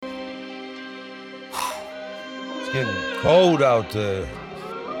Getting cold out there.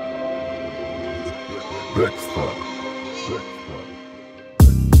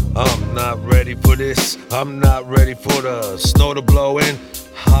 I'm not ready for this. I'm not ready for the snow to blow in.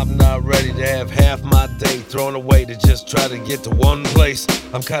 I'm not ready to have half my day thrown away to just try to get to one place.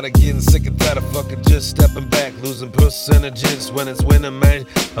 I'm kinda getting sick and tired of fucking just stepping back, losing percentages when it's winning, man.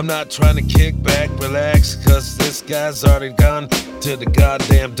 I'm not trying to kick back, relax, cause this guy's already gone to the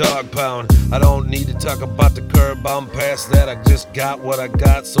goddamn dog pound. I don't need to talk about the curb, I'm past that. I just got what I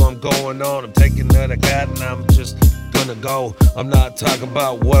got, so I'm going on. I'm taking that I got and I'm just gonna go. I'm not talking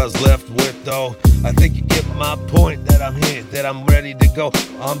about what I was left with though. I think you get my point, that I'm here, that I'm ready to go.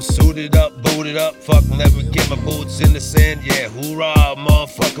 I'm suited up, booted up, fucking let me get my boots in the sand. Yeah, hoorah,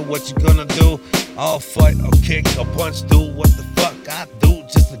 motherfucker, what you gonna do? I'll fight, I'll kick, I'll punch, do what the fuck I do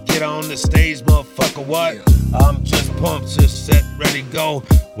just to get on the stage, motherfucker, what? I'm just pumped, just set, ready, go.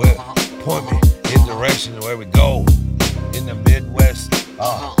 Well, point me in direction where we go. In the Midwest,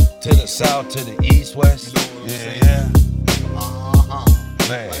 to the south, to the east, west. Yeah.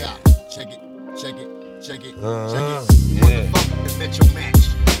 Man. Check it. Yeah. Motherfucker, that's your match.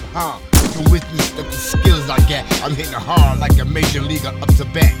 You can witness the skills I got. I'm hitting hard like a major leaguer up to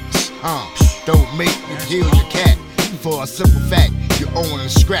bat. Don't make me kill your cat. For a simple fact, you own a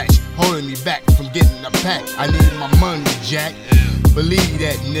scratch, holding me back from getting a pack. I need my money, Jack. Believe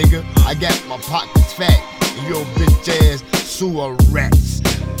that, nigga. I got my pockets fat. And your bitch ass sewer rats.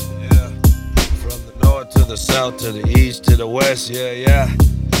 From the north to the south to the east to the west, yeah.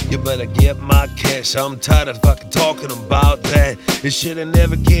 You better get my cash. I'm tired of fucking talking about that. It shoulda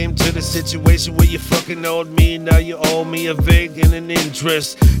never came to the situation where you fucking owed me. Now you owe me a vig and an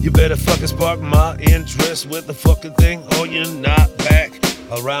interest. You better fucking spark my interest with the fucking thing, or you're not back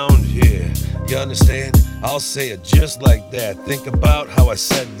around here. You understand? I'll say it just like that. Think about how I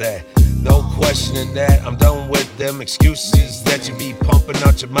said that. No questioning that. I'm done with them excuses that you be pumping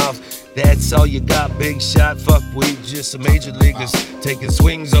out your mouth. That's all you got, big shot. Fuck, we just some major leaguers taking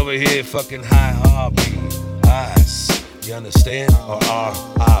swings over here. Fucking high RBIs. You understand? Or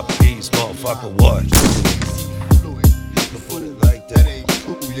RIPs, motherfucker, what? You can put it like that.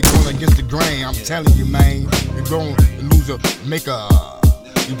 You're going against the grain, I'm telling you, man. You're going to lose a maker.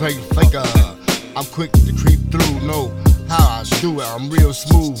 You play faker. I'm quick to creep through, know how I do it, I'm real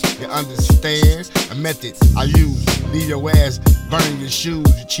smooth. You understand the methods I use. Leave your ass burning your shoes,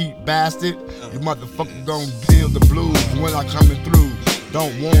 you cheap bastard. You motherfucker gon' feel the blues when I coming through.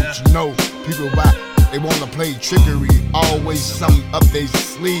 Don't want you know, people why they wanna play trickery. Always something up they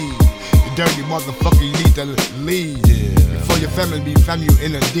sleeve. You dirty motherfucker, you need to leave. Before your family be found you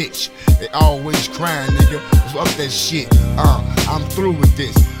in a ditch. They always crying, nigga. What's up that shit? I'm through with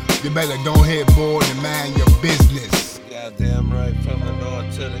this. You better go ahead, boy, and mind your business. Goddamn right, from the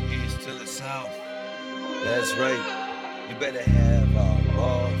north to the east to the south. That's right. You better have our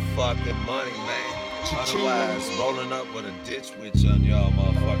motherfucking money, man. Otherwise, rolling up with a ditch witch on y'all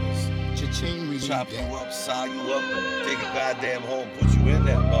motherfuckers. Cha-ching, we Chop you up, saw you up, and dig a goddamn hole and put you in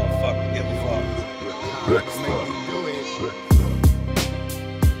that motherfucker.